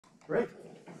Great.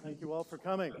 Thank you all for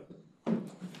coming.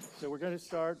 So we're going to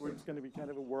start. It's going to be kind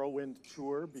of a whirlwind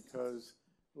tour because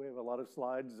we have a lot of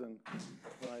slides, and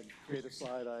when I create a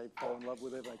slide, I fall in love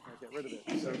with it. I can't get rid of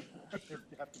it. So you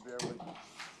have to bear with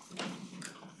me.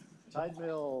 Tide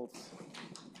mills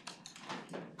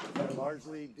have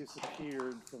largely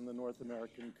disappeared from the North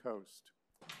American coast.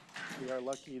 We are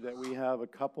lucky that we have a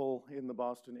couple in the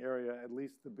Boston area, at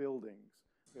least the buildings.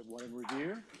 We have one in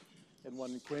Revere and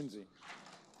one in Quincy.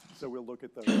 So we'll look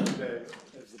at those today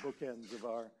as the bookends of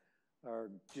our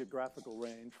geographical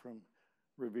range from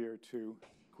Revere to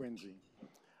Quincy.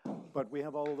 But we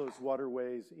have all of those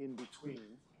waterways in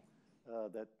between,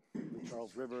 that the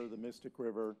Charles River, the Mystic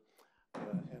River,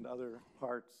 and other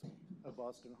parts of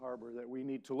Boston Harbor that we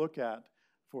need to look at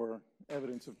for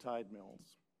evidence of tide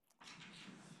mills.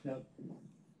 Now,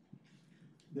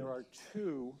 there are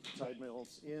two tide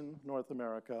mills in North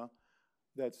America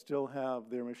that still have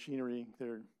their machinery,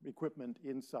 their equipment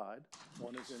inside.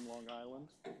 One is in Long Island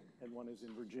and one is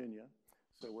in Virginia.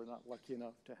 So we're not lucky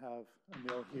enough to have a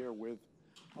mill here with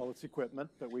all its equipment,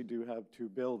 but we do have two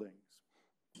buildings.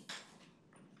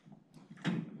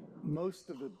 Most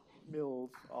of the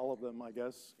mills, all of them, I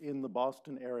guess, in the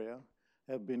Boston area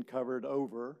have been covered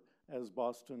over as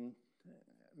Boston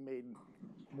made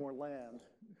more land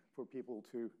for people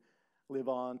to live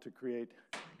on, to create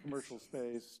commercial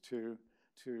space, to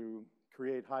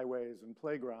create highways and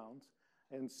playgrounds.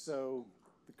 And so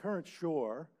the current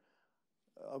shore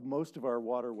of most of our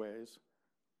waterways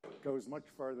goes much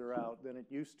farther out than it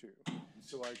used to.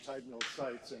 So our tide mill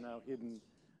sites are now hidden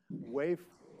way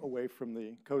away from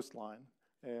the coastline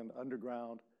and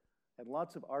underground, and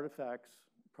lots of artifacts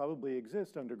probably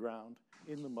exist underground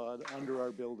in the mud under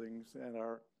our buildings and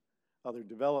our other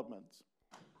developments.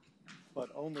 But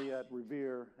only at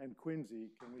Revere and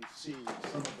Quincy can we see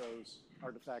some of those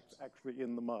artifacts actually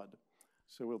in the mud.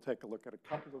 So we'll take a look at a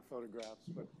couple of photographs,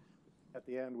 but at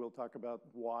the end we'll talk about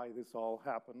why this all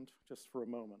happened just for a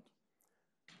moment.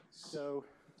 So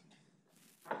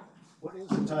what is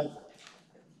a tide mill?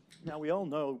 Now we all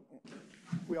know,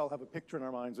 we all have a picture in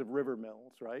our minds of river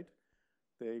mills, right?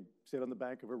 They sit on the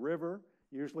bank of a river,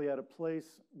 usually at a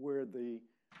place where the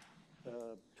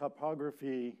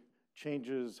topography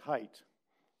changes height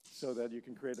so that you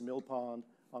can create a mill pond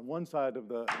on one side of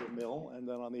the mill, and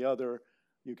then on the other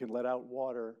you can let out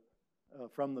water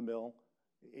from the mill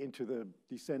into the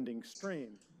descending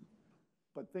stream.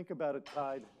 But think about a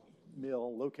tide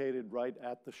mill located right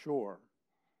at the shore.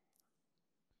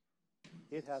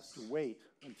 It has to wait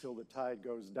until the tide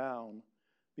goes down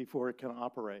before it can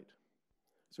operate.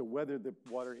 So whether the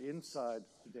water inside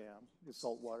the dam is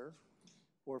salt water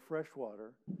or fresh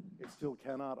water, it still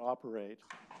cannot operate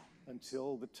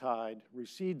until the tide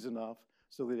recedes enough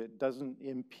so that it doesn't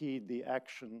impede the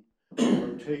action or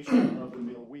rotation of the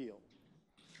mill wheel.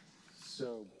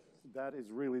 So that is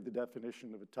really the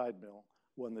definition of a tide mill,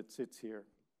 one that sits here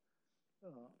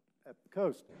at the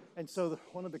coast. And so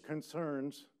one of the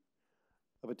concerns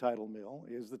of a tidal mill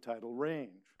is the tidal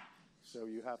range. So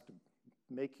you have to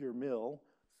make your mill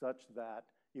such that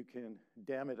you can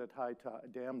dam it at high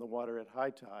tide, dam the water at high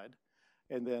tide,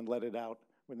 and then let it out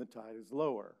when the tide is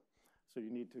lower. So you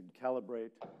need to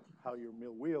calibrate how your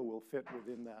mill wheel will fit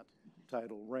within that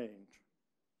tidal range.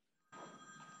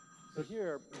 So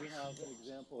here we have an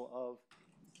example of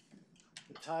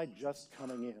the tide just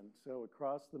coming in. So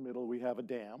across the middle we have a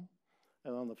dam,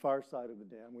 and on the far side of the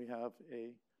dam we have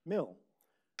a mill.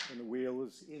 And the wheel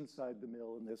is inside the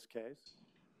mill in this case.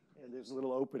 And there's a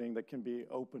little opening that can be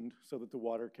opened so that the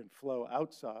water can flow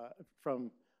outside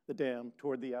from the dam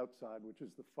toward the outside, which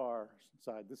is the far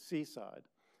side, the seaside.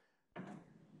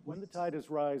 When the tide is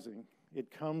rising,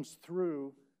 it comes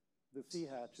through the sea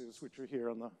hatches, which are here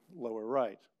on the lower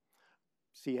right.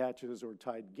 Sea hatches, or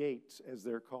tide gates, as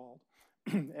they're called.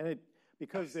 And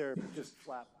because they're just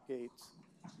flap gates,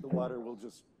 the water will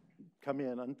just come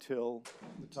in until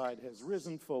the tide has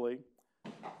risen fully,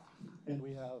 and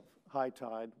we have high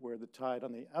tide, where the tide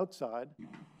on the outside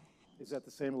is at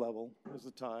the same level as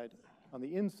the tide on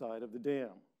the inside of the dam.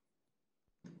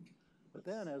 But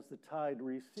then as the tide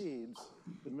recedes,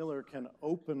 the miller can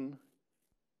open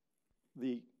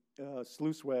the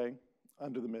sluiceway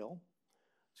under the mill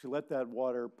to let that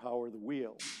water power the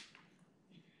wheel.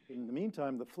 In the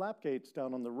meantime, the flap gates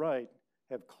down on the right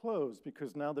have closed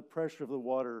because now the pressure of the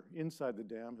water inside the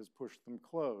dam has pushed them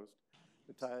closed.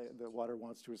 The water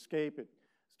wants to escape. It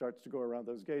starts to go around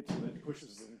those gates and then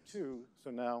pushes them too. So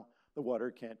now the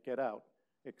water can't get out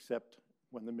except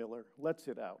when the miller lets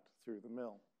it out through the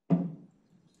mill.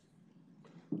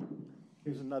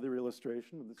 Here's another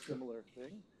illustration of the similar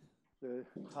thing. The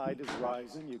tide is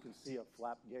rising. You can see a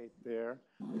flap gate there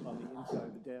on the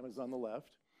inside. The dam is on the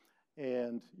left.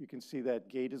 And you can see that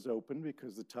gate is open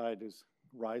because the tide is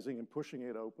rising and pushing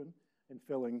it open and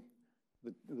filling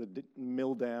the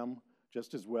mill dam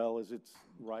just as well as it's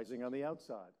rising on the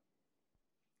outside.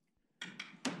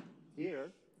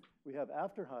 Here, we have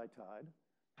after high tide.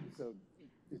 So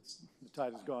the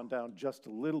tide has gone down just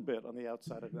a little bit on the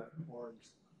outside of that orange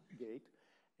gate.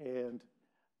 And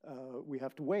we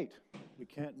have to wait. We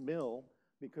can't mill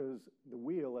because the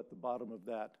wheel at the bottom of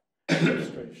that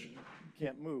illustration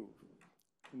can't move.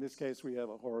 In this case, we have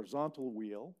a horizontal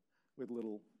wheel with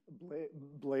little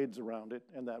blades around it,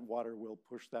 and that water will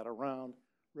push that around,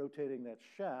 rotating that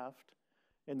shaft.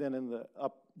 And then in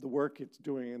the work it's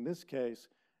doing in this case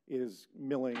is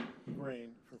milling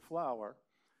grain for flour.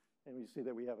 And we see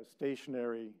that we have a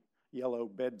stationary yellow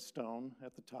bedstone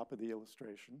at the top of the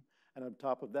illustration. And on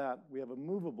top of that, we have a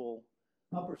movable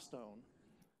upper stone.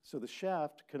 So the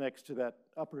shaft connects to that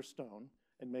upper stone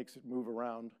and makes it move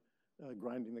around,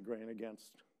 grinding the grain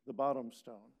against the bottom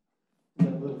stone.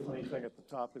 And the little funny thing at the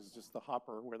top is just the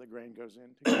hopper where the grain goes in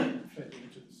to get fed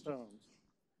into the stones.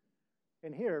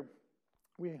 And here,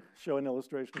 we show an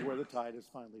illustration of where the tide has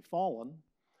finally fallen.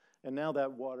 And now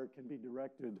that water can be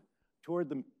directed toward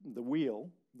the wheel,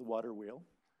 the water wheel,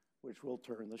 which will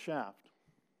turn the shaft.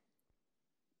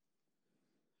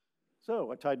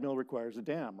 So a tide mill requires a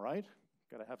dam, right?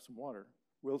 Got to have some water.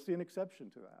 We'll see an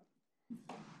exception to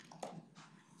that.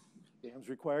 Dams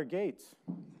require gates.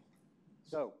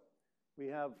 So we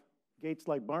have gates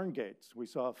like barn gates. We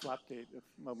saw a flap gate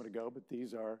a moment ago, but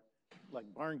these are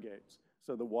like barn gates.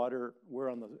 So the water,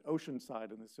 we're on the ocean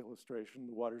side in this illustration.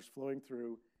 The water's flowing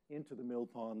through into the mill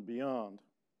pond beyond.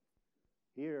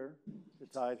 Here, the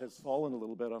tide has fallen a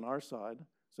little bit on our side,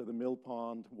 so the mill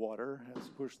pond water has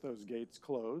pushed those gates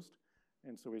closed,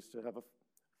 and so we still have a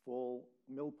full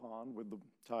mill pond with the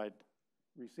tide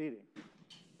receding.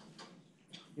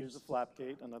 Here's a flap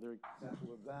gate, another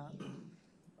example of that.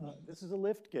 This is a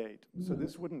lift gate, so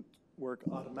this wouldn't work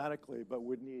automatically, but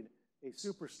would need a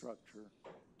superstructure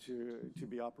to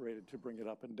be operated to bring it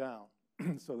up and down.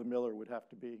 So the miller would have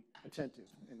to be attentive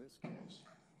in this case.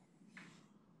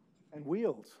 And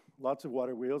wheels, lots of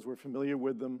water wheels. We're familiar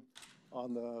with them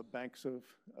on the banks of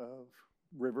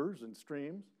rivers and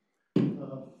streams.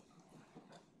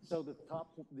 So the top,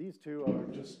 these two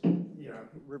are just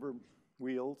river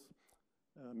wheels,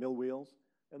 mill wheels,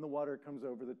 and the water comes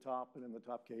over the top, and in the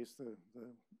top case,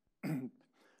 the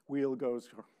wheel goes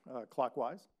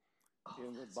clockwise.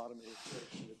 In the bottom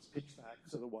illustration, it's pitched back,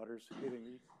 so the water's hitting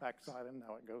the backside, and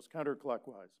now it goes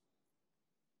counterclockwise.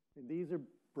 And these are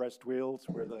breast wheels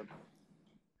where the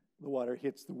water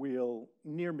hits the wheel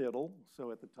near middle.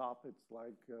 So at the top, it's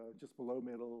like just below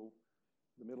middle.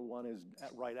 The middle one is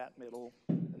right at middle,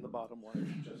 and the bottom one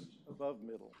is just above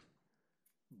middle.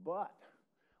 But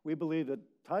we believe that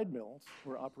tide mills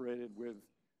were operated with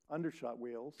undershot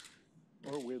wheels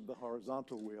or with the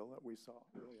horizontal wheel that we saw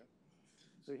earlier.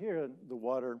 So here, the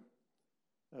water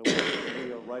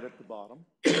wheel right at the bottom,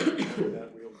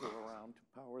 that wheel go around to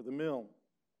power the mill.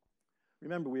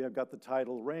 Remember, we have got the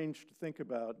tidal range to think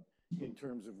about in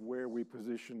terms of where we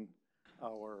position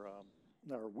our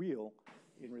wheel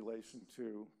in relation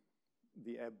to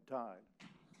the ebb tide.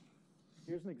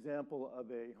 Here's an example of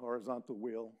a horizontal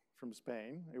wheel from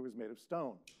Spain. It was made of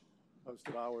stone. Most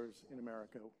of ours in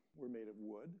America were made of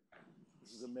wood.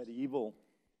 This is a medieval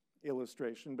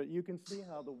illustration, but you can see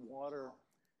how the water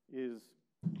is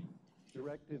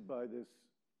directed by this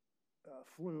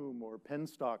flume or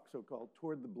penstock, so-called,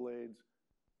 toward the blades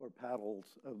or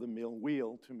paddles of the mill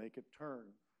wheel to make it turn.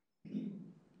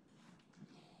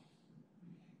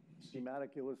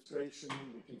 Schematic illustration,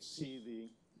 you can see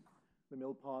the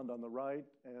mill pond on the right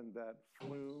and that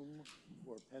flume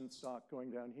or penstock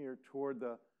going down here toward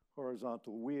the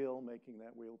horizontal wheel, making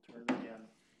that wheel turn again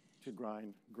to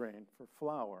grind grain for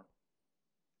flour.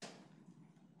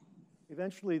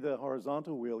 Eventually, the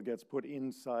horizontal wheel gets put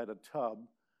inside a tub,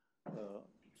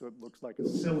 so it looks like a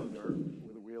cylinder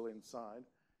with a wheel inside.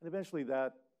 And eventually,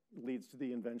 that leads to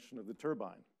the invention of the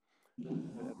turbine at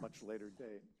a much later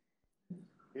date.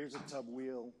 Here's a tub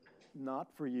wheel,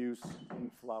 not for use in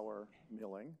flour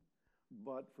milling,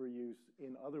 but for use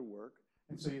in other work.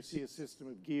 And so you see a system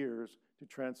of gears to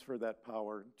transfer that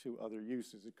power to other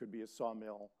uses. It could be a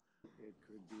sawmill. It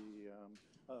could be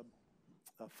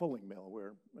a fulling mill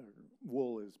where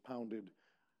wool is pounded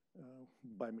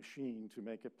by machine to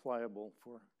make it pliable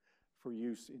for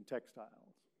use in textiles.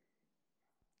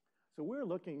 So we're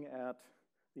looking at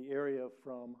the area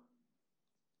from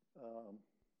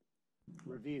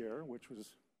Revere, which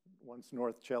was once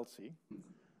North Chelsea,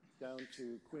 down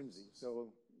to Quincy. So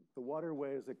the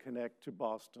waterways that connect to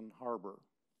Boston Harbor.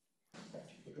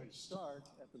 We're going to start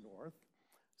at the north.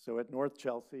 So at North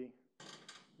Chelsea,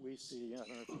 we see, I don't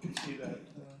know if you can see that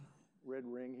red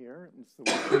ring here. It's the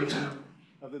location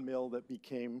of the mill that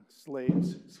became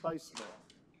Slade's spice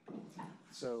mill.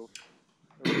 So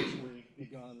originally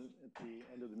begun at the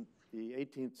end of the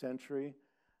 18th century,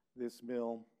 this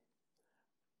mill,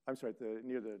 I'm sorry,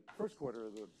 near the first quarter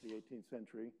of the 18th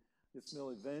century, this mill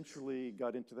eventually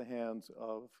got into the hands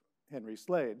of Henry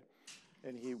Slade.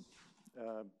 And he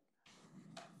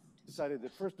decided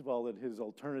that, first of all, that his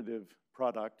alternative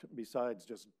product, besides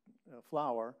just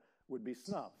flour, would be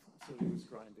snuff. So he was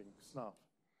grinding snuff.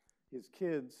 His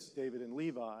kids, David and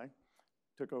Levi,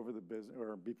 took over the business,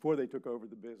 or before they took over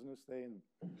the business, they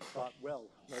thought, well,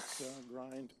 let's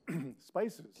grind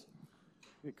spices.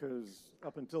 Because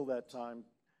up until that time,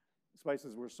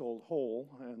 spices were sold whole,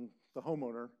 and the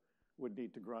homeowner would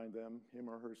need to grind them, him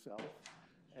or herself.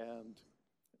 And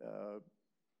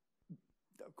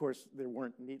of course, there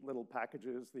weren't neat little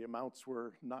packages. The amounts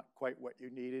were not quite what you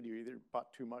needed. You either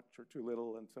bought too much or too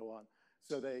little, and so on.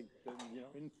 So they,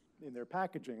 in their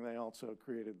packaging, they also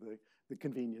created the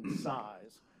convenient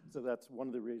size. So that's one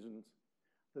of the reasons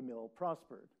the mill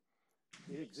prospered.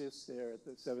 It exists there at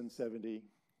the 770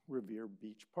 Revere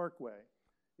Beach Parkway.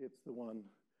 It's the one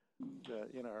that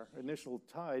in our initial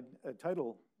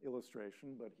title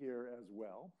illustration, but here as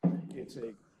well. It's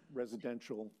a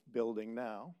residential building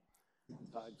now.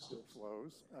 Tide still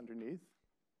flows underneath.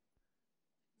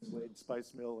 Slade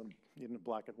Spice Mill, and in the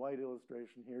black and white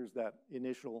illustration, here's that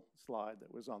initial slide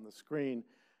that was on the screen.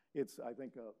 It's, I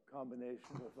think, a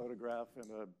combination of a photograph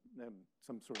and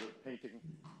some sort of painting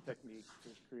technique to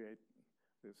create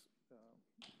this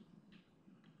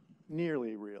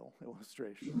nearly real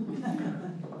illustration.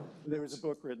 There was a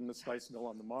book written, The Spice Mill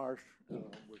on the Marsh,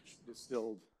 which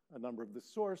distilled a number of the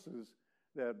sources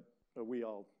that we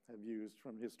all have used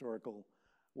from historical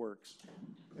works.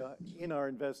 In our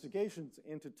investigations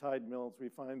into tide mills, we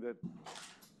find that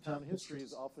town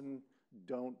histories often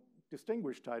don't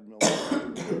distinguish tide mills.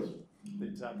 They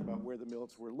talk about where the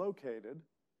mills were located,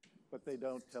 but they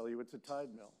don't tell you it's a tide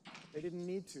mill. They didn't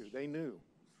need to. They knew.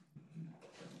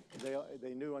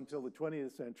 They knew until the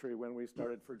 20th century when we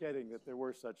started forgetting that there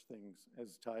were such things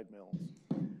as tide mills.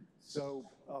 So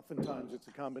oftentimes it's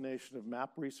a combination of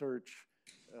map research,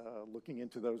 looking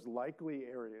into those likely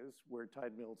areas where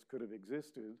tide mills could have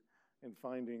existed and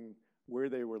finding where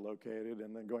they were located,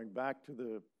 and then going back to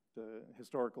the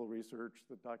historical research,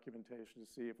 the documentation,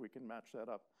 to see if we can match that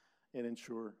up and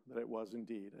ensure that it was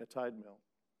indeed a tide mill.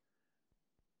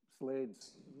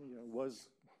 Slade's was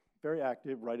very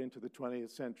active right into the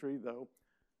 20th century, though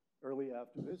early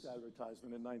after this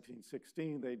advertisement in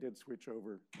 1916, they did switch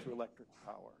over to electric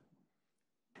power.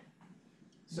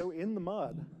 So in the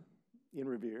mud, in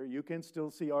Revere, you can still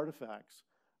see artifacts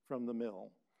from the mill.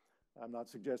 I'm not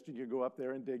suggesting you go up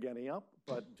there and dig any up,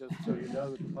 but just so you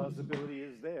know that the possibility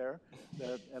is there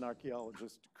that an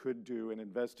archaeologist could do an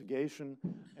investigation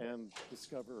and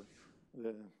discover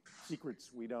the secrets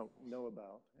we don't know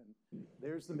about. And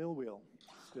there's the mill wheel,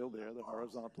 still there, the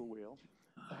horizontal wheel.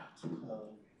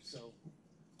 So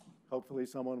hopefully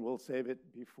someone will save it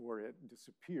before it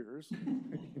disappears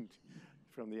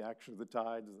from the action of the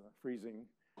tides, the freezing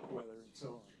weather, and so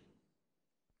on.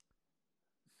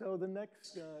 So the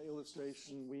next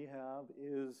illustration we have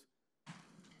is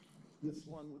this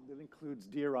one that includes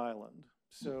Deer Island.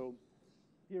 So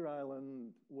Deer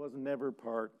Island was never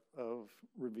part of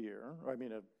Revere, but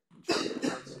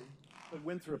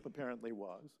Winthrop apparently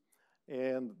was.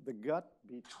 And the gut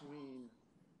between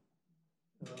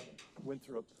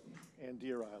Winthrop and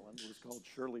Deer Island was called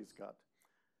Shirley's Gut.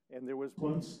 And there was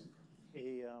once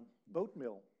a boat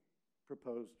mill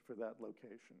proposed for that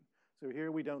location. So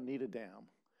here we don't need a dam.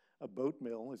 A boat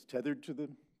mill is tethered to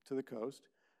the coast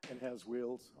and has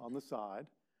wheels on the side.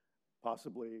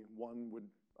 Possibly one would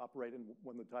operate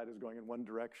when the tide is going in one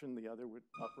direction, the other would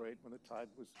operate when the tide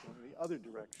was going in the other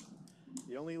direction.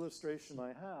 The only illustration I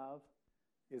have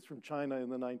is from China in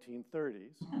the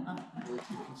 1930s, where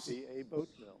you can see a boat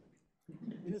mill.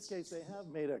 In this case, they have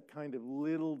made a kind of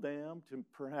little dam to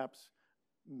perhaps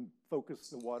focus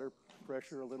the water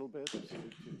pressure a little bit to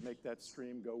make that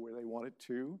stream go where they want it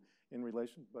to in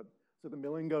relation. But so the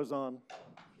milling goes on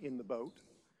in the boat,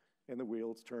 and the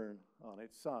wheels turn on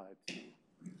its side.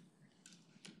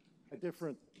 A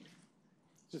different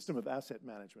system of asset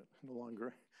management.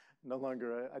 No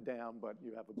longer a dam, but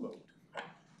you have a boat.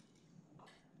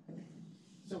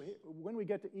 So when we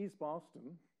get to East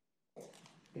Boston,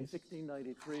 in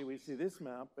 1693, we see this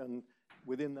map, and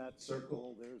within that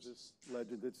circle, there's this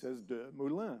legend that says deux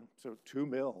moulins, so 2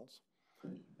 mills.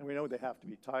 And we know they have to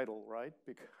be tidal, right?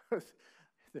 Because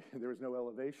there was no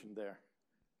elevation there.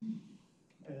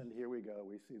 And here we go.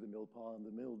 We see the mill pond,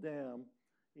 the mill dam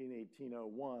in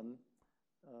 1801.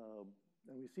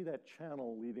 And we see that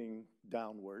channel leading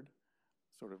downward,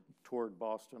 sort of toward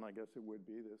Boston, I guess it would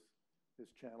be. This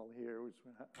channel here was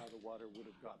how the water would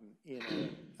have gotten in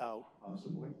and out,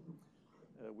 possibly.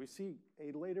 We see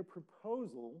a later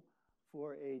proposal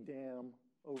for a dam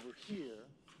over here.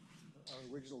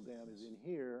 Our original dam is in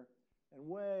here, and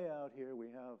way out here we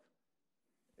have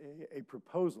a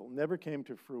proposal. Never came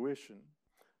to fruition.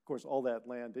 Of course, all that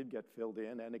land did get filled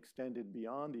in and extended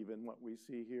beyond even what we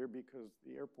see here because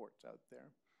the airport's out there.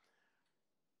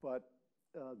 But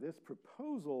this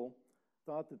proposal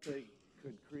thought that they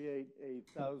could create a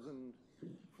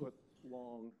 1,000-foot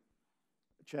long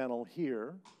channel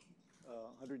here,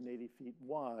 180 feet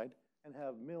wide, and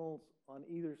have mills on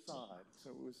either side.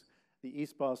 So it was the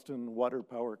East Boston Water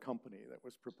Power Company that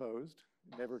was proposed.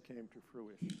 It never came to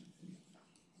fruition.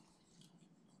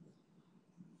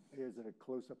 Here's a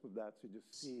close-up of that so you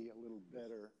just see a little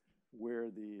better where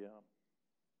the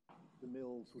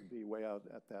mills would be way out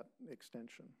at that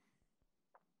extension.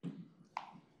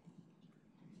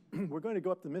 We're going to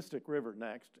go up the Mystic River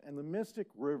next, and the Mystic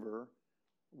River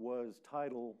was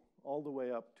tidal all the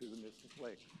way up to the Mystic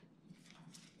Lake.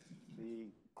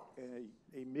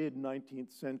 A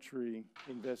mid-19th century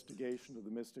investigation of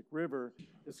the Mystic River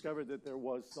discovered that there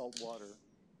was salt water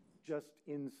just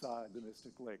inside the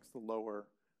Mystic Lakes, the lower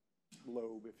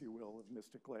lobe, if you will, of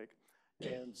Mystic Lake.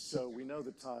 And so we know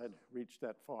the tide reached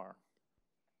that far.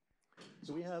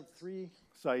 So we have 3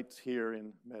 sites here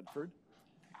in Medford,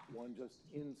 one just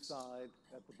inside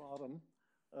at the bottom,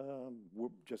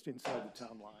 just inside the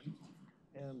town line.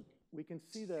 And we can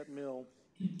see that mill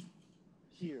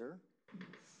here,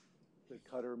 the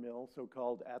Cutter Mill,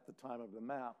 so-called at the time of the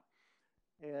map.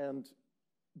 And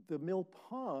the mill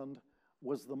pond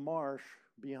was the marsh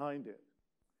behind it.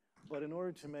 But in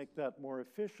order to make that more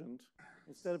efficient,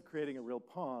 instead of creating a real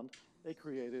pond, they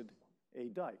created a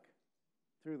dike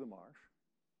through the marsh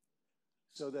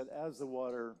so that as the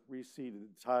water receded,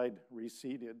 the tide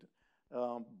receded,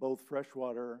 both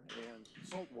freshwater and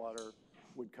salt water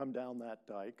would come down that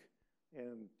dike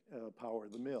and power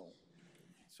the mill.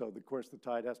 So, of course, the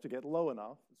tide has to get low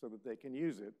enough so that they can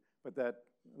use it, but that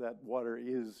water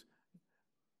is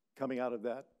coming out of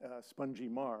that spongy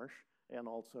marsh and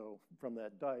also from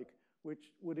that dike,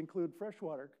 which would include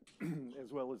freshwater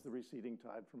as well as the receding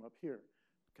tide from up here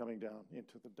coming down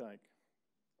into the dike.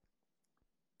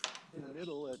 In the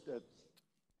middle at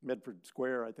Medford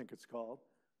Square, I think it's called,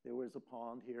 there was a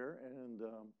pond here and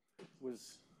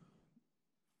was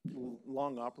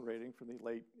long operating from the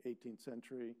late 18th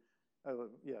century,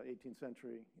 18th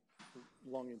century,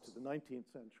 long into the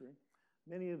 19th century.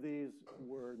 Many of these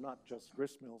were not just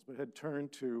grist mills, but had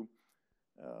turned to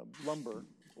lumber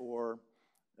or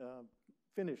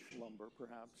finished lumber,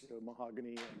 perhaps,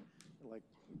 mahogany and like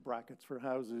brackets for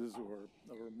houses or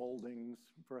moldings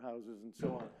for houses and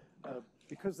so on.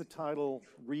 Because the tidal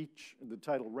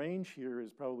range here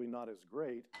is probably not as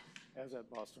great as at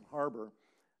Boston Harbor,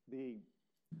 the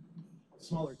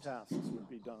smaller tasks would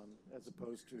be done as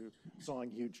opposed to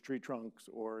sawing huge tree trunks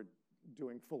or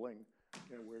doing fulling,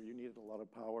 where you needed a lot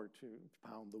of power to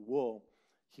pound the wool.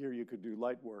 Here you could do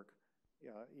light work,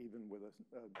 even with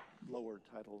a lower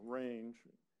tidal range.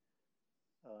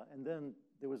 And then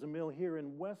there was a mill here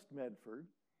in West Medford,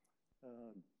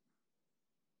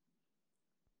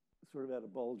 sort of at a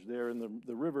bulge there in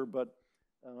the river, but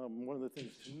one of the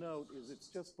things to note is it's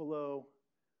just below.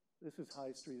 This is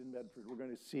High Street in Medford. We're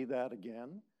going to see that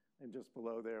again. And just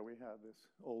below there, we have this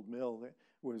old mill that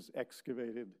was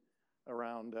excavated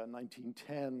around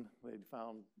 1910. They'd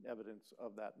found evidence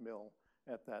of that mill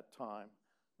at that time.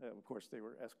 Of course, they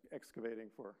were excavating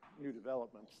for new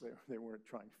developments. They weren't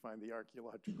trying to find the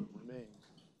archaeological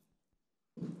remains.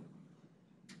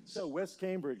 So West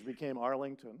Cambridge became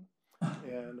Arlington,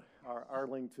 and our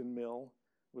Arlington mill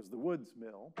was the Woods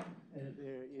Mill. And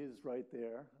there is right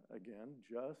there, again,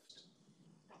 just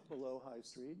below High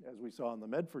Street, as we saw on the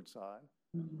Medford side,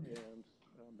 and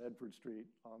Medford Street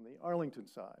on the Arlington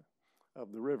side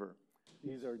of the river.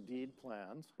 These are deed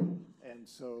plans, and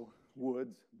so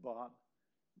Woods bought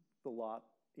the lot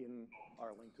in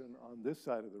Arlington on this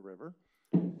side of the river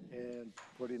and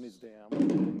put in his dam,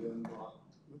 and then bought,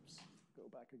 go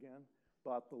back again,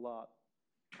 bought the lot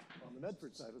on the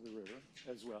Medford side of the river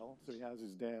as well. So he has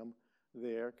his dam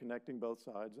there connecting both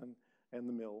sides and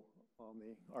the mill on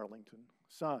the Arlington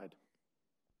side.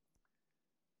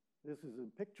 This is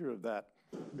a picture of that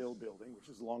mill building, which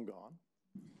is long gone.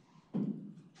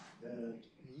 And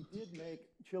he did make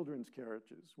children's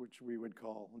carriages, which we would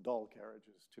call doll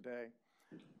carriages today.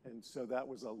 And so that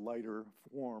was a lighter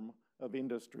form of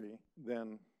industry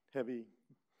than heavy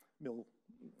mill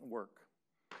work.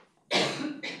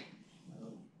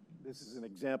 This is an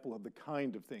example of the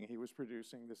kind of thing he was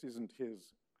producing. This isn't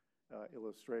his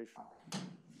illustration.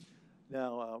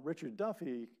 Now, Richard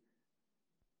Duffy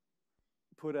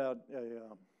put out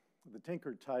the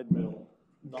Tinker Tide Mill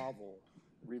novel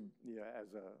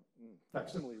as a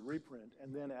facsimile reprint,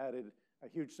 and then added a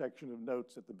huge section of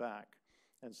notes at the back.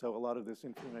 And so a lot of this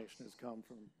information has come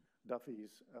from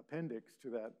Duffy's appendix to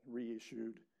that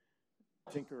reissued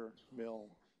Tinker Mill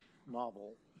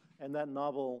novel. And that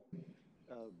novel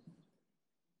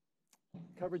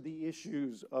covered the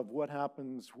issues of what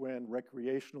happens when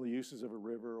recreational uses of a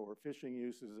river or fishing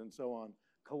uses and so on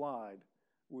collide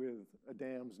with a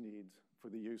dam's needs for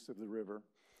the use of the river.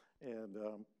 And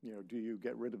you know, do you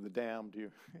get rid of the dam? Do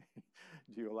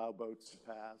you allow boats to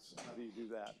pass? How do you do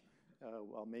that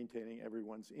while maintaining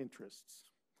everyone's interests?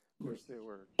 Of course, there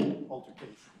were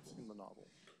altercations in the novel,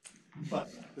 but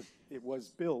it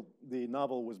was built. The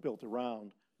novel was built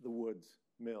around the Woods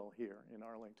Mill here in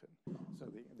Arlington. So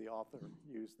the author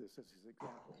used this as his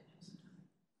example.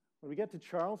 When we get to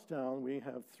Charlestown, we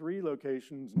have 3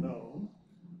 locations known,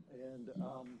 and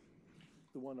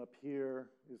the one up here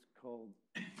is called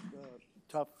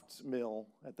Tufts Mill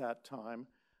at that time.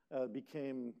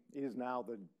 Is now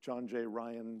the John J.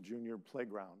 Ryan Jr.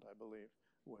 Playground, I believe,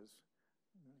 was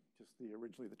just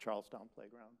originally the Charlestown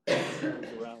Playground. It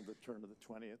was around the turn of the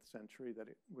 20th century that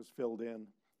it was filled in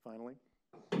finally.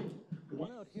 The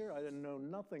one out here I didn't know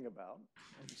nothing about,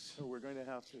 and so we're going to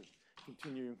have to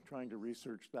continue trying to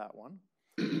research that one.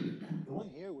 The one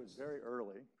here was very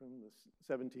early, from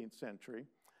the 17th century,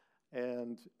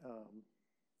 and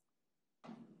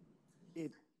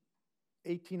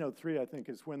 1803, I think,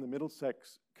 is when the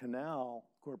Middlesex Canal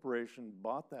Corporation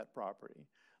bought that property.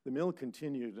 The mill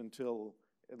continued until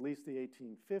at least the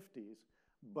 1850s,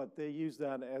 but they used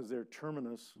that as their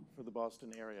terminus for the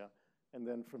Boston area. And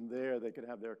then from there, they could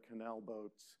have their canal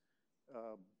boats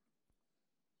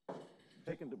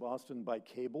taken to Boston by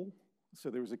cable. So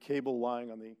there was a cable lying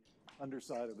on the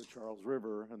underside of the Charles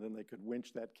River, and then they could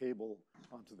winch that cable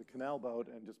onto the canal boat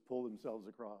and just pull themselves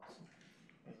across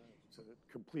to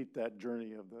complete that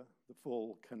journey of the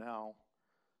full canal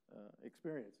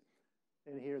experience.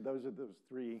 And here, those are those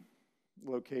 3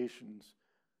 locations,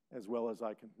 as well as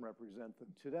I can represent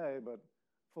them today, but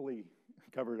fully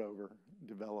covered over,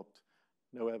 developed.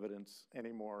 No evidence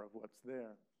anymore of what's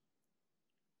there.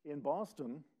 In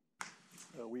Boston,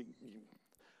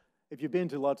 if you've been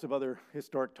to lots of other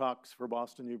historic talks for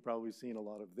Boston, you've probably seen a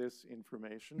lot of this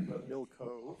information. But Mill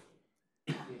Cove,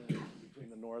 between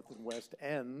the north and west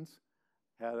ends,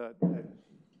 had a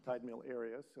tide mill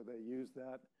area, so they used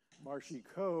that marshy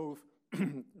cove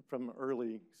from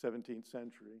early 17th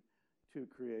century to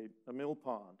create a mill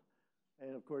pond.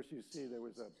 And of course, you see there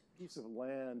was a piece of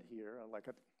land here, like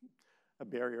a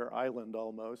barrier island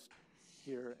almost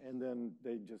here, and then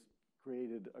they just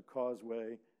created a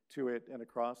causeway to it and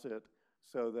across it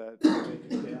so that they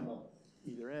could dam up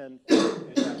either end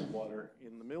and have water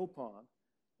in the mill pond.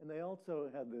 And they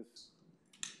also had this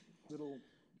little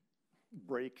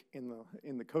break in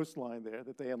the coastline there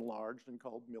that they enlarged and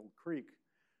called Mill Creek.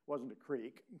 It wasn't a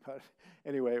creek, but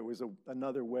anyway, it was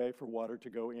another way for water to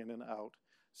go in and out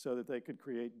so that they could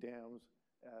create dams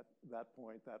at that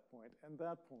point, and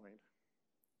that point.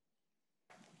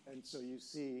 And so you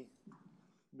see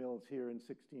mills here in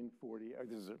 1640.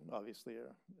 This is obviously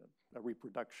a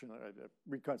reproduction, a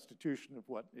reconstitution of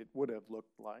what it would have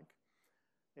looked like.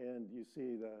 And you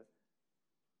see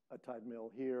a tide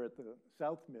mill here at the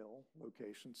South Mill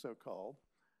location, so-called,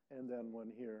 and then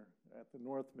one here at the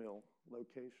North Mill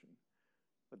location.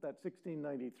 But that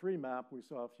 1693 map we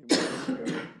saw a few minutes ago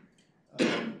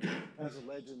has a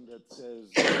legend that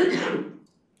says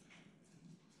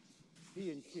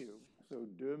P and Q. So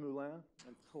deux moulins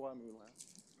and trois moulins.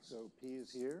 So P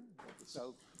is here at the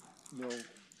South Mill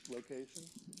location,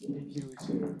 and Q is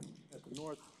here at the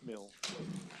North Mill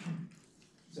location.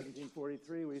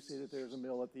 1743, we see that there's a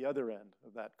mill at the other end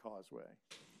of that causeway.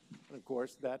 And of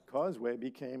course, that causeway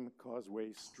became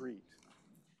Causeway Street.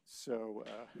 So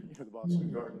the Boston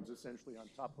Garden's essentially on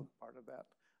top of part of that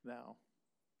now.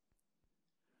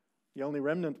 The only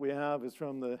remnant we have is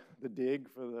from the dig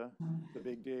for the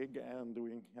big dig, and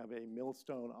we have a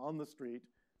millstone on the street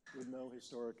with no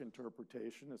historic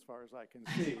interpretation as far as I can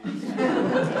see.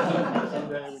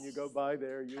 Someday when you go by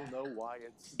there, you'll know why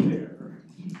it's there.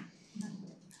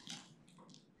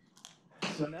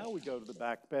 So now we go to the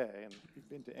Back Bay, and if you've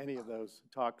been to any of those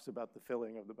talks about the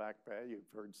filling of the Back Bay, you've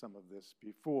heard some of this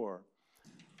before.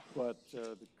 But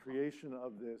the creation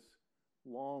of this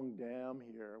long dam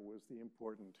here was the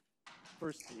important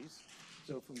first piece.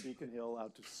 So from Beacon Hill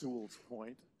out to Sewell's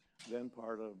Point, then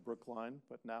part of Brookline,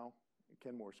 but now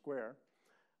Kenmore Square,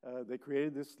 they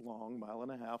created this long,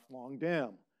 1.5 mile long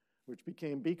dam, which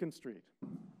became Beacon Street.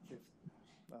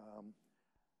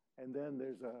 And then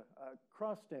there's a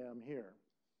cross dam here.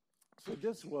 So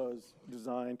this was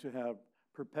designed to have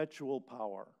perpetual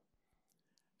power.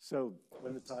 So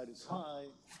when the tide is high,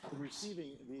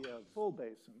 the full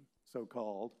basin,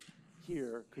 so-called,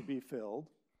 here could be filled.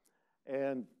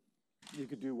 And you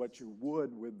could do what you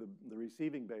would with the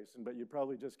receiving basin, but you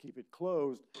probably just keep it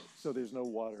closed so there's no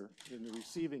water in the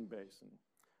receiving basin.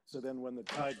 So then when the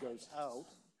tide goes out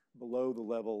below the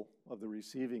level of the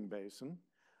receiving basin,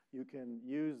 you can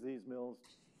use these mills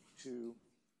to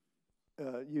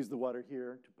use the water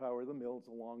here to power the mills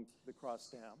along the cross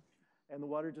dam. And the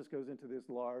water just goes into this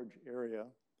large area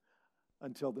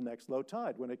until the next low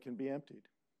tide when it can be emptied.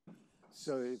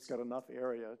 So it's got enough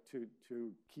area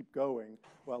to keep going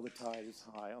while the tide is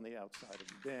high on the outside of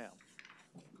the dam.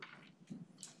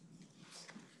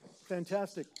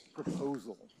 Fantastic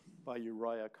proposal by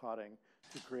Uriah Cotting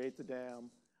to create the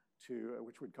dam,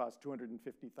 which would cost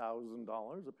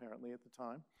 $250,000 apparently at the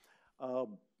time,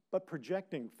 but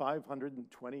projecting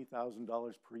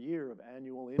 $520,000 per year of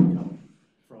annual income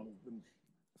from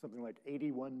something like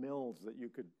 81 mills that you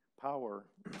could power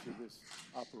to this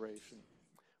operation.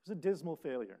 It was a dismal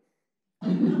failure.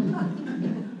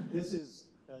 This is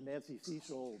Nancy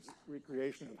Seashold's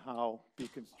recreation of how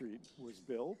Beacon Street was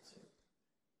built.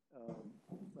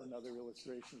 Another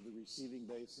illustration of the receiving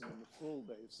basin and the full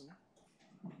basin.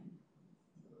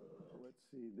 Let's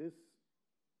see, this,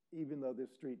 even though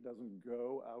this street doesn't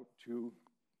go out to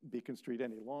Beacon Street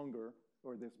any longer,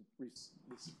 or this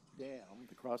dam,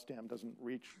 the cross dam doesn't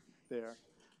reach there,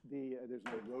 there's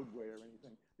no roadway or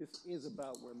anything. This is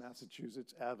about where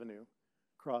Massachusetts Avenue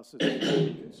crosses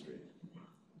Beacon Street.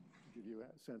 To give you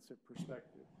a sense of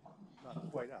perspective. Not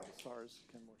quite out as far as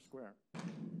Kenmore Square.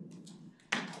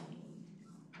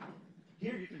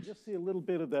 Here you can just see a little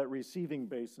bit of that receiving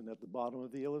basin at the bottom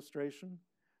of the illustration.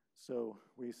 So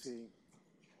we see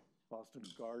Boston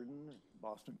Garden,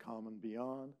 Boston Common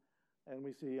beyond, and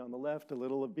we see on the left a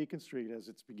little of Beacon Street as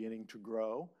it's beginning to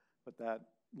grow, but that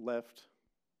left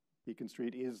Beacon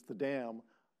Street is the dam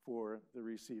for the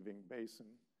receiving basin.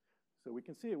 So we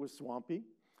can see it was swampy.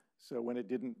 So when it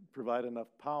didn't provide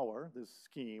enough power, this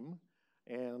scheme,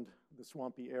 and the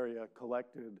swampy area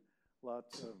collected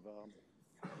lots of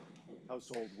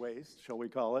household waste, shall we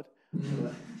call it,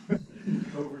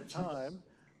 over time,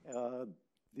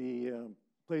 the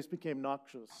place became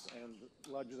noxious and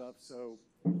large enough, so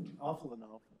awful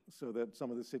enough, so that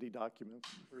some of the city documents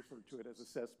refer to it as a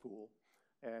cesspool,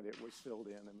 and it was filled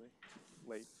in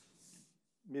the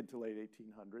mid to late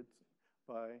 1800s.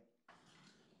 By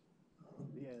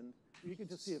the end, you can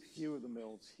just see a few of the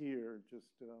mills here,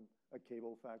 just a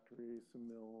cable factory, some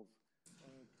mills.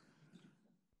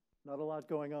 Not a lot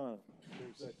going on.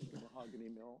 There's, I think, a mahogany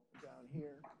mill down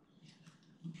here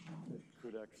that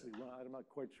could actually run. I'm not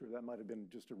quite sure. That might have been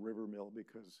just a river mill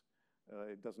because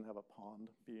it doesn't have a pond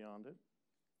beyond it.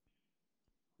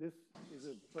 This is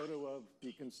a photo of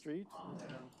Beacon Street,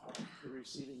 the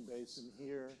receiving basin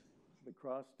here, the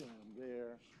cross dam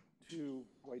there, two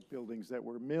white buildings that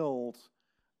were mills.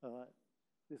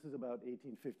 This is about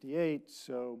 1858,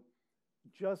 so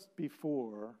just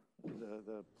before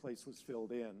the place was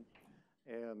filled in.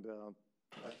 And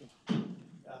I think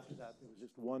after that, there was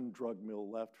just one drug mill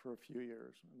left for a few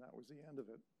years, and that was the end of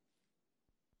it.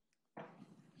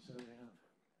 So we have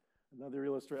another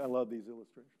illustration. I love these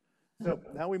illustrations. So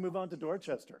now we move on to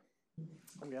Dorchester.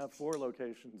 We have 4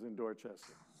 locations in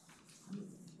Dorchester.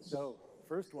 So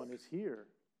first one is here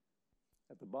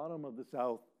at the bottom of the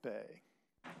South Bay.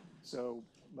 So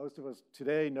most of us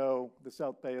today know the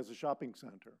South Bay as a shopping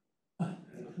center,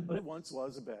 but it once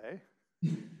was a bay.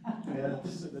 And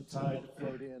the tide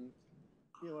flowed in,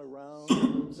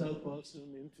 around South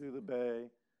Boston into the bay,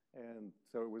 and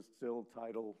so it was still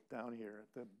tidal down here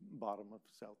at the bottom of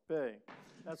South Bay.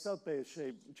 Now, South Bay has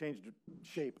changed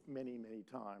shape many, many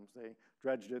times. They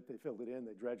dredged it, they filled it in,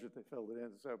 they dredged it, they filled it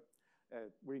in. So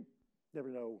we never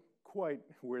know quite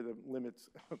where the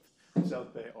limits of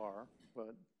South Bay are,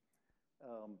 but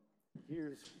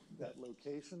here's that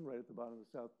location right at the bottom of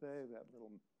the South Bay, that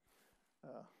little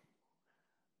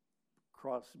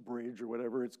cross bridge or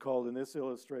whatever it's called in this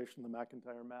illustration, the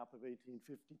McIntyre map of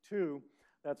 1852.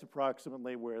 That's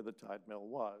approximately where the tide mill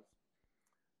was.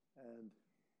 And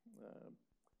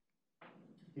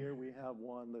Here we have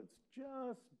one that's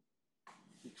just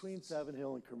between Savin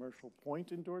Hill and Commercial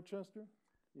Point in Dorchester.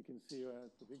 You can see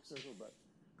it's a big circle, but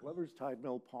Glover's Tide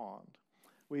Mill Pond.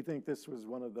 We think this was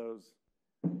one of those,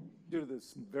 due to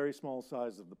this very small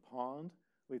size of the pond,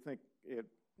 we think it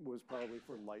was probably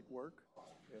for light work.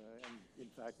 And in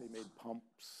fact, they made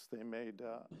pumps, they made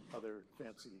other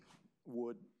fancy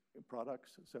wood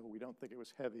products, so we don't think it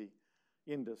was heavy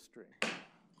industry.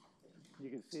 You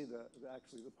can see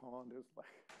actually the pond is like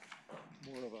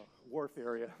more of a wharf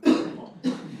area.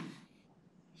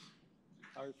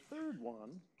 Our third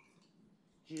one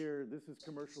here, this is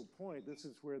Commercial Point. This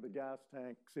is where the gas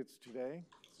tank sits today.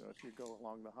 So if you go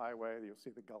along the highway, you'll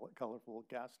see the colorful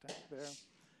gas tank there.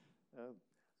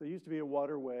 There used to be a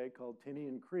waterway called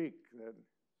Tinian Creek that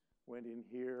went in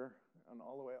here and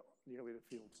all the way up nearly to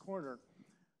Fields Corner.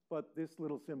 But this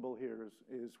little symbol here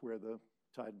is where the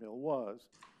Tide Mill was.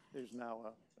 There's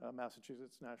now a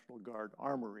Massachusetts National Guard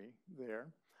armory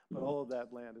there. But all of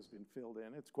that land has been filled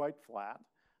in. It's quite flat.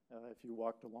 If you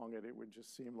walked along it, it would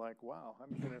just seem like, wow,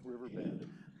 I'm in a riverbed.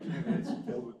 It's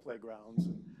filled with playgrounds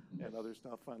and other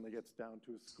stuff. Finally gets down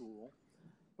to a school.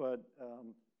 But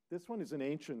this one is an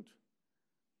ancient,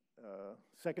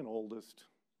 second oldest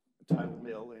tidal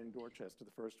mill in Dorchester.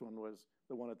 The first one was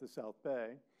the one at the South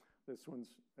Bay. This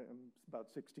one's about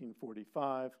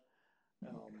 1645.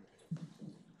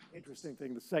 Interesting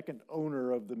thing, the second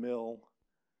owner of the mill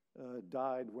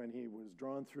died when he was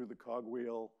drawn through the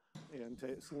cogwheel and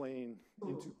slain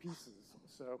into pieces.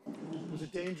 So it was a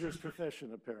dangerous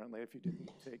profession, apparently, if you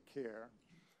didn't take care.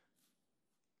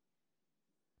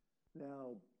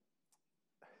 Now,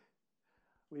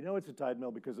 we know it's a tide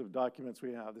mill because of documents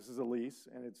we have. This is a lease,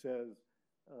 and it says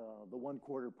the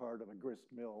 1/4 part of a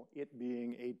grist mill, it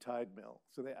being a tide mill.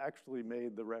 So they actually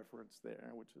made the reference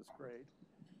there, which is great.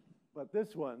 But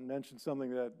this one mentions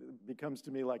something that becomes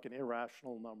to me like an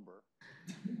irrational number.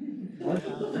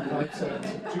 5 cents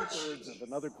and 2/3 of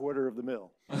another quarter of the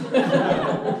mill.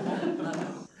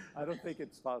 I don't think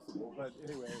it's possible, but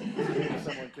anyway, maybe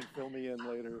someone can fill me in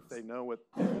later if they know what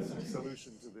the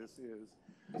solution to this is.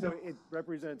 So it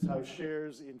represents how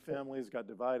shares in families got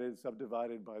divided,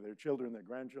 subdivided by their children, their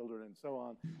grandchildren, and so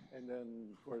on. And then,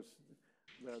 of course,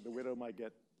 the widow might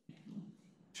get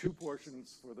 2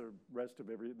 portions for the rest of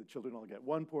the children all get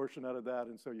 1 portion out of that,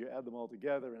 and so you add them all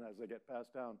together, and as they get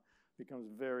passed down, it becomes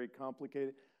very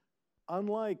complicated.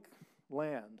 Unlike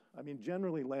land, I mean,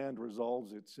 generally land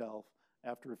resolves itself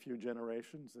after a few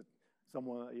generations, that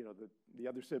someone, the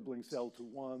other siblings sell to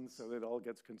one, so that it all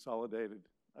gets consolidated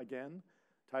again.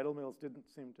 Tidal mills didn't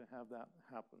seem to have that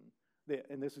happen.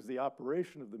 And this is the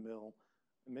operation of the mill,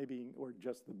 maybe, or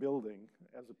just the building,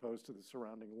 as opposed to the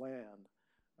surrounding land.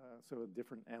 So a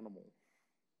different animal.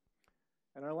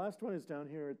 And our last one is down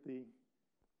here at the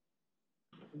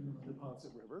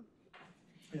Neponset River.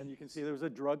 And you can see there's a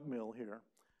drug mill here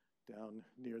down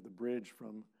near the bridge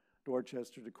from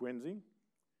Dorchester to Quincy.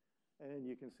 And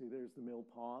you can see there's the mill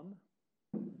pond.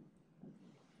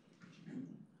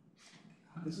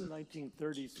 This is a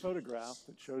 1930s photograph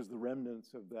that shows the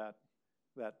remnants of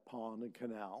that pond and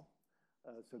canal.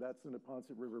 So that's the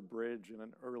Neponset River Bridge in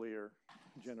an earlier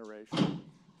generation.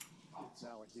 It's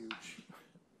now a huge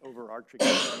overarching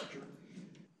structure.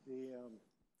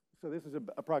 So this is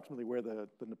approximately where the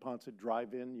Neponset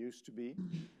Drive-In used to be.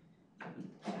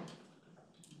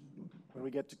 When we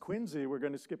get to Quincy, we're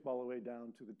going to skip all the way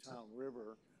down to the town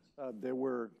river. There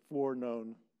were 4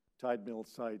 known tide mill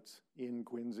sites in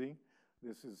Quincy.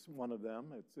 This is one of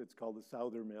them. It's called the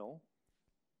Souther Mill.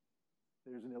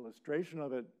 There's an illustration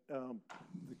of it. The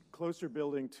closer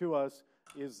building to us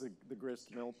is the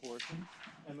grist mill portion,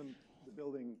 and then the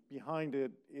building behind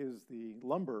it is the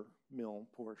lumber mill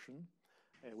portion,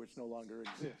 which no longer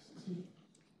exists.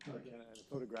 Again, a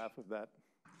photograph of that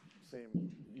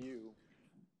same view.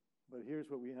 But here's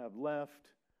what we have left.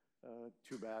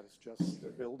 Too bad it's just a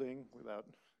building without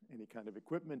any kind of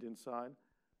equipment inside.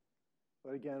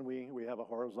 But again, we have a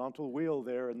horizontal wheel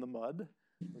there in the mud,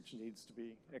 which needs to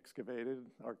be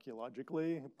excavated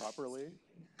archaeologically, properly.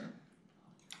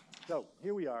 So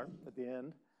here we are at the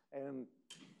end, and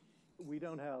we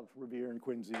don't have Revere and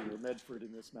Quincy or Medford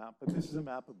in this map, but this is a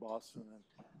map of Boston,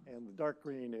 and the dark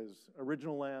green is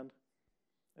original land,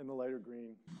 and the lighter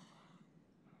green,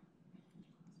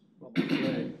 well,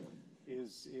 gray,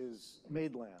 is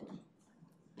made land.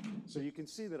 So you can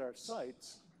see that our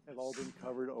sites have all been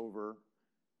covered over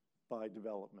by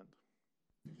development,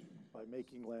 by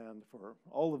making land for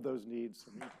all of those needs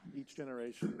from each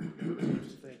generation.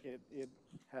 Each thing it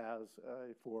has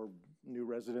for new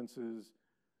residences,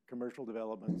 commercial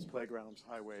developments, playgrounds,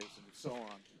 highways, and so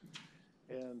on.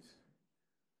 And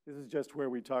This is just where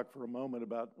we talk for a moment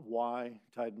about why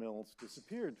tide mills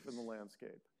disappeared from the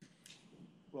landscape.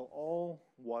 Well, all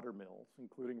water mills,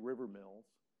 including river mills,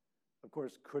 of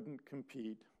course, couldn't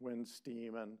compete when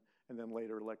steam and then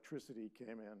later electricity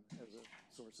came in as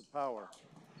a source of power.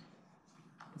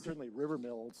 Certainly river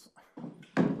mills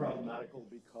were problematical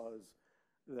because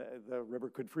the river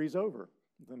could freeze over.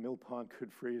 The mill pond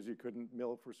could freeze. You couldn't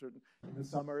mill for certain. In the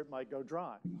summer, it might go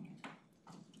dry.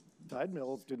 Tide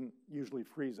mills didn't usually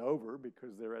freeze over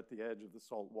because they're at the edge of the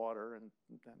salt water and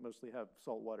mostly have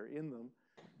salt water in them.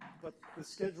 But the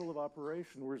schedule of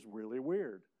operation was really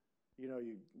weird. You know,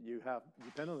 you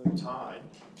depend on the tide.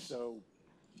 So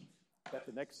at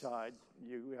the next tide,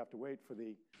 you have to wait for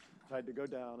the tide to go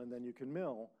down and then you can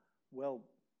mill. Well,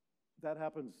 that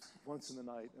happens once in the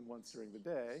night and once during the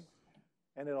day.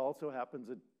 And it also happens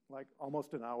at like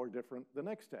almost an hour different the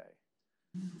next day.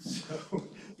 So,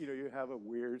 you know, you have a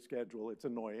weird schedule. It's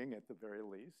annoying at the very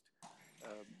least.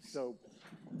 So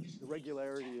the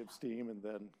regularity of steam and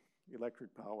then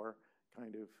electric power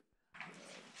kind of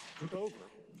took over.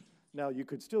 Now, you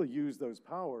could still use those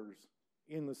powers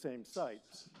in the same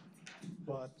sites,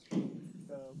 but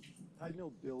tide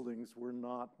mill buildings were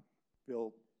not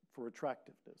built for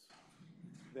attractiveness.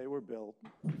 They were built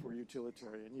for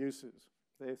utilitarian uses.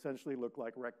 They essentially look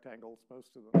like rectangles,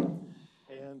 most of them.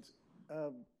 And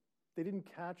they didn't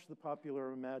catch the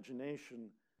popular imagination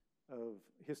of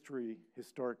historic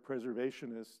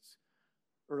preservationists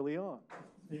early on.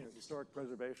 You know, historic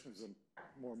preservation is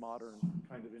a more modern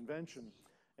kind of invention.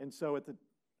 And so at the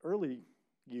early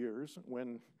years,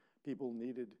 when people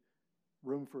needed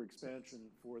room for expansion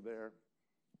for their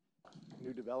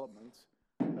new developments,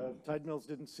 tide mills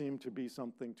didn't seem to be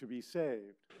something to be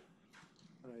saved.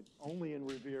 Right? Only in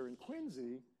Revere and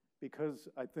Quincy, because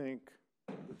I think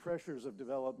the pressures of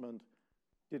development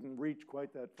didn't reach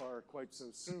quite that far quite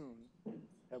so soon,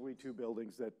 have we two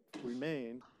buildings that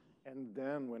remained. And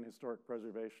then when historic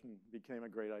preservation became a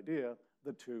great idea,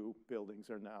 the two buildings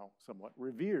are now somewhat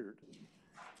revered.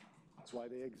 That's why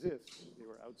they exist. They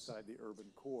were outside the urban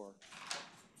core.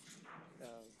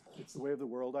 It's the way of the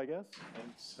world, I guess.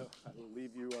 And so I will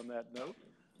leave you on that note.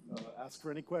 Ask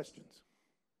for any questions.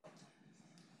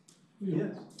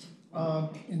 Yes.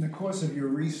 In the course of your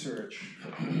research,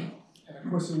 and of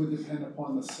course it would depend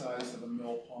upon the size of the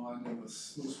mill pond and the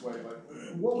sluice way,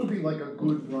 but what would be like a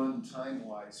good run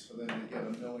time-wise for them to get a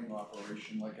milling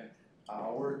operation, like an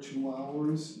hour, 2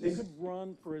 hours? They could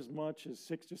run for as much as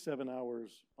 6 to 7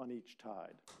 hours on each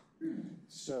tide.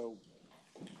 So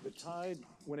the tide,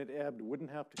 when it ebbed,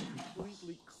 wouldn't have to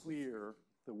completely clear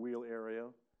the wheel area.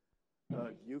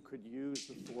 You could use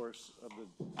the force of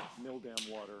the mill dam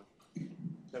water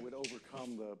that would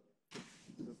overcome the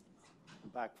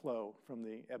backflow from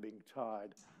the ebbing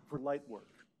tide for light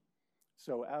work.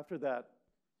 So after that,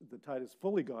 the tide has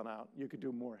fully gone out, you could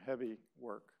do more heavy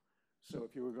work. So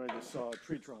if you were going to saw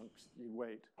tree trunks, you'd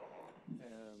wait,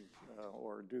 and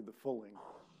or do the fulling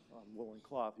on woolen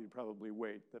cloth, you'd probably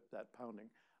wait that pounding.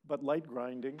 But light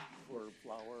grinding for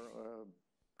flour,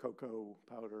 cocoa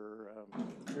powder,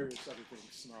 various other things,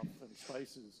 snuff and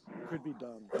spices, could be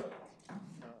done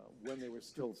when there was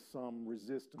still some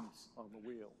resistance on the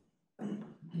wheel.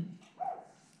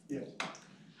 Yes.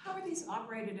 How were these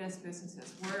operated as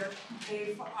businesses? Were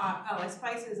they,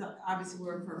 spices obviously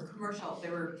were for commercial,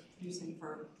 they were using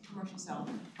for commercial sale,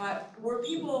 but were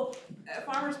people,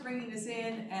 farmers bringing this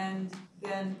in and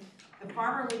then the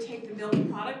farmer would take the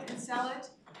milled product and sell it?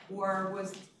 Or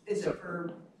is it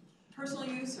for personal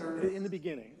use or? In the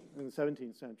beginning, in the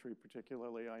 17th century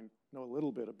particularly, I know a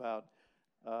little bit about,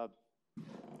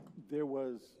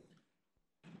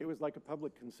 it was like a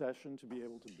public concession to be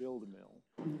able to build a mill.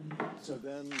 So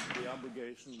then the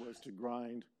obligation was to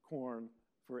grind corn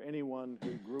for anyone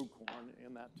who grew corn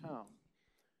in that town.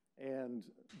 And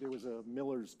there was a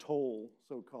miller's toll,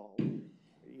 so-called,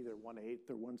 either 1/8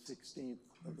 or 1/16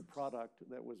 of the product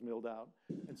that was milled out.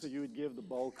 And so you would give the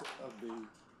bulk of the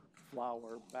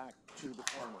flour back to the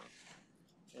farmer.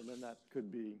 And then that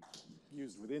could be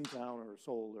used within town or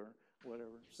sold or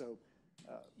whatever. So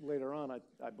later on,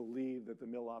 I believe that the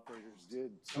mill operators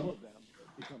did, some of them,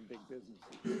 become big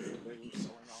businesses. They were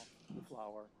selling off the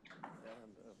flour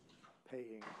and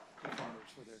paying the farmers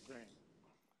for their grain.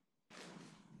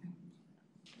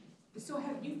 So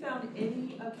have you found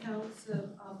any accounts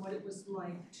of what it was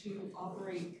like to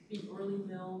operate the early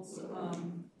mills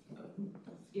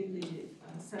in the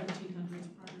 1700s?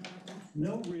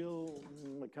 No real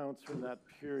accounts from that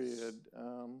period.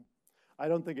 I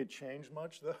don't think it changed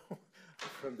much, though,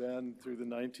 from then through the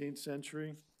 19th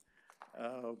century.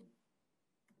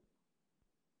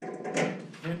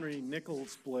 Henry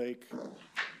Nichols Blake's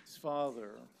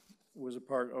father was a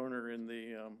part owner in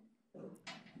the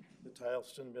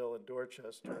Tileston Mill at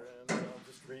Dorchester, and I'll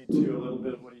just read to you a little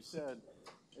bit of what he said.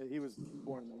 He was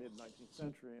born in the mid-19th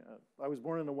century. I was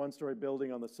born in a one-story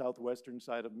building on the southwestern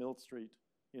side of Mill Street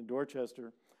in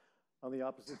Dorchester. On the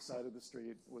opposite side of the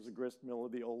street was a grist mill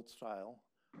of the old style,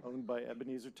 owned by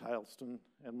Ebenezer Tileston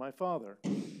and my father.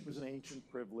 It was an ancient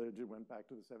privilege. It went back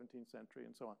to the 17th century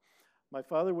and so on. My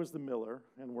father was the miller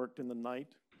and worked in the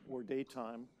night or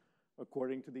daytime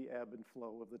according to the ebb and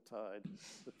flow of the tide.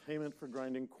 The payment for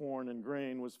grinding corn and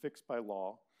grain was fixed by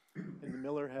law, and the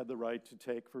miller had the right to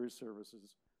take for his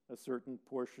services a certain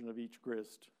portion of each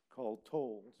grist called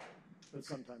tolls, but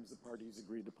sometimes the parties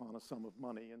agreed upon a sum of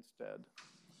money instead.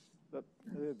 But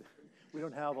we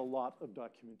don't have a lot of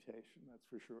documentation, that's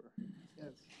for sure.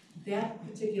 Yes. That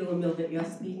particular mill that you're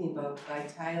speaking about by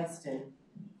Tileston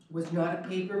was not a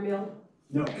paper mill?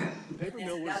 No, the paper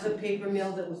mill was another paper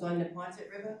mill that was on the Ponset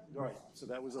River? right. So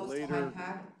that was a Close to later Hyde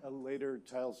Park?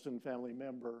 Tileston family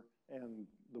member, and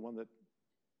the one that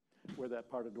where that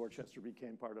part of Dorchester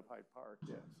became part of Hyde Park.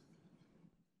 Yes.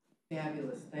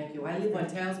 Fabulous, thank you. I live on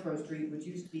Talesboro Street, which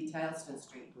used to be Tileston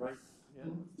Street. Right.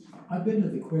 Yeah. I've been to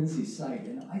the Quincy site,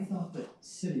 and I thought the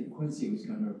city of Quincy was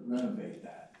going to renovate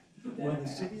that. Well, the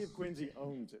city of Quincy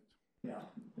owns it. Yeah.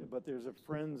 But there's a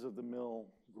Friends of the Mill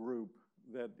group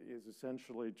that is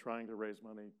essentially trying to raise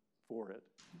money for it.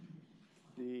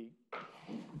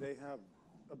 They have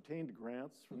obtained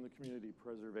grants from the Community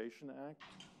Preservation Act,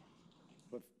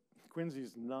 but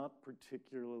Quincy's not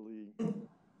particularly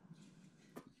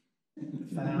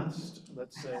fast,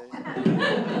 let's say,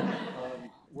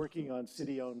 working on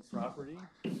city-owned property.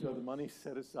 So the money's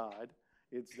set aside,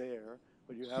 it's there,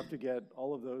 but you have to get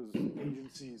all of those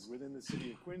agencies within the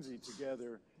city of Quincy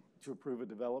together to approve a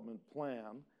development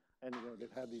plan. And they've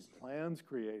had these plans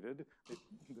created.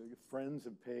 The Friends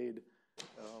have paid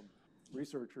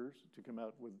researchers to come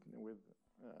out with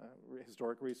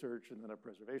historic research and then a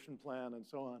preservation plan and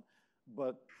so on.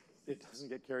 But it doesn't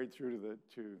get carried through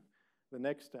to the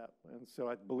next step. And so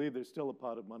I believe there's still a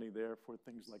pot of money there for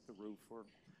things like the roof or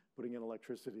putting in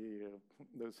electricity,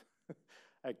 those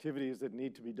activities that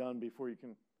need to be done before you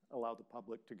can allow the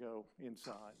public to go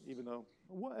inside, even though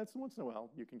once in a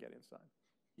while you can get inside.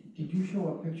 Did you show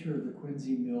a picture of the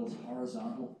Quincy Mill's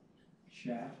horizontal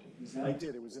shaft? Is that? I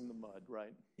did. It was in the mud,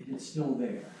 right? It's still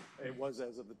there. It was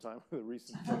as of the time of the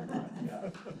recent photograph. Yeah.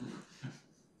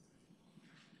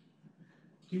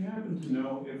 Do you happen to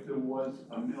know if there was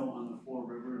a mill on the Fall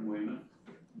River in Weymouth?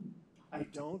 I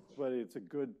don't, but it's a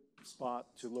good spot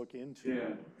to look into.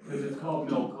 Yeah, because it's called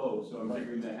Mill Cove, so I'm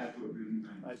figuring that had to have been.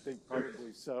 I think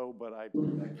probably so, but I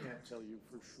can't tell you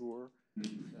for sure.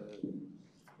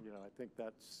 I think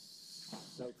that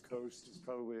South Coast is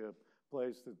probably a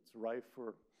place that's ripe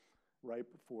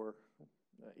for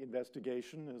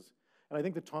investigation. And I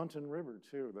think the Taunton River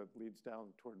too, that leads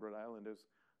down toward Rhode Island,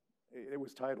 it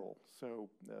was tidal, so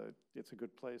it's a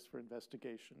good place for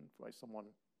investigation by someone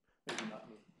maybe not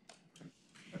me.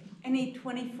 Any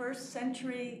 21st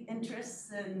century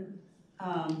interests in?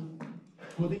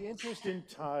 Well, the interest in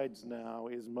tides now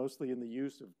is mostly in the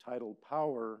use of tidal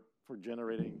power for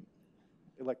generating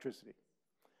electricity.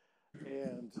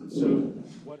 And so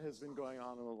what has been going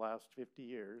on in the last 50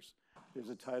 years, there's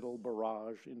a tidal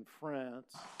barrage in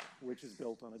France, which is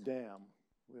built on a dam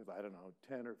with,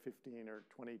 10 or 15 or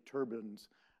 20 turbines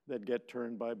that get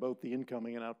turned by both the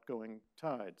incoming and outgoing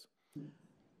tides.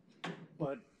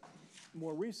 But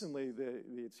more recently,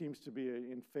 it seems to be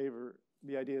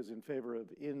the idea is in favor of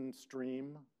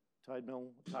in-stream tide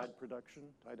production,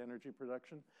 tide energy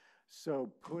production.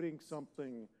 So putting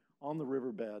something on the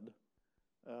riverbed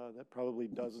that probably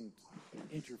doesn't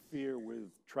interfere with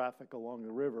traffic along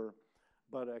the river,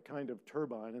 but a kind of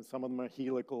turbine, and some of them are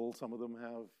helical, some of them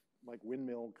have like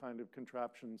windmill kind of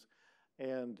contraptions,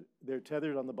 and they're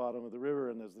tethered on the bottom of the river,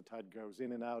 and as the tide goes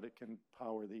in and out, it can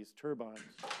power these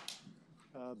turbines.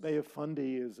 Bay of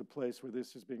Fundy is a place where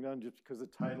this is being done just because the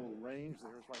tidal range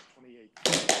there is like 28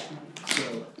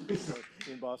 feet. So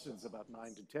in Boston, it's about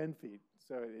 9 to 10 feet.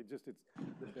 So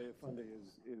the Bay of Fundy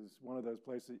is one of those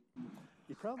places.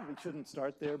 You probably shouldn't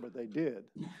start there, but they did.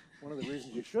 One of the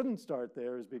reasons you shouldn't start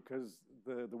there is because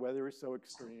the weather is so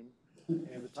extreme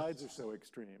and the tides are so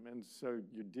extreme. And so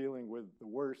you're dealing with the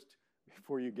worst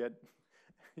before you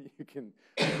can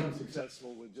become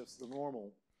successful with just the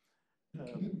normal.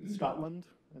 Scotland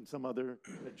and some other,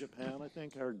 Japan, I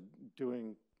think, are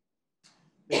doing,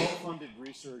 they all funded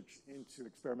research into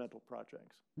experimental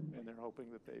projects, and they're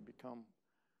hoping that they become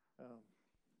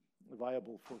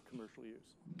viable for commercial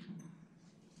use.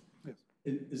 Yes.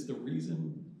 Is the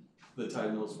reason the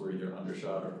tide mills where you're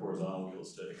undershot or horizontal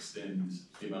wheels to extend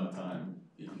the amount of time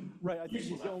that you can. Right, I think use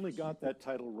you've that. only got that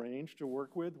tidal range to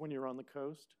work with when you're on the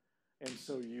coast. And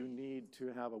so you need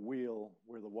to have a wheel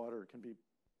where the water can be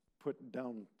put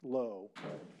down low,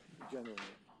 generally.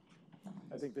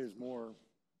 I think there's more,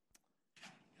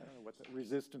 I don't know what,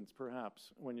 resistance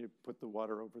perhaps when you put the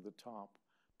water over the top,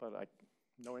 but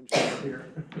no engineer here.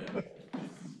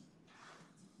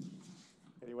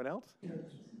 Anyone else?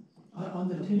 On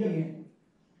the tinny,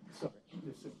 Sorry.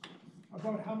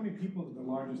 About how many people did the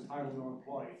largest tidal mill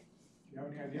employ? Do you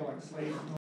have any idea, like slaves?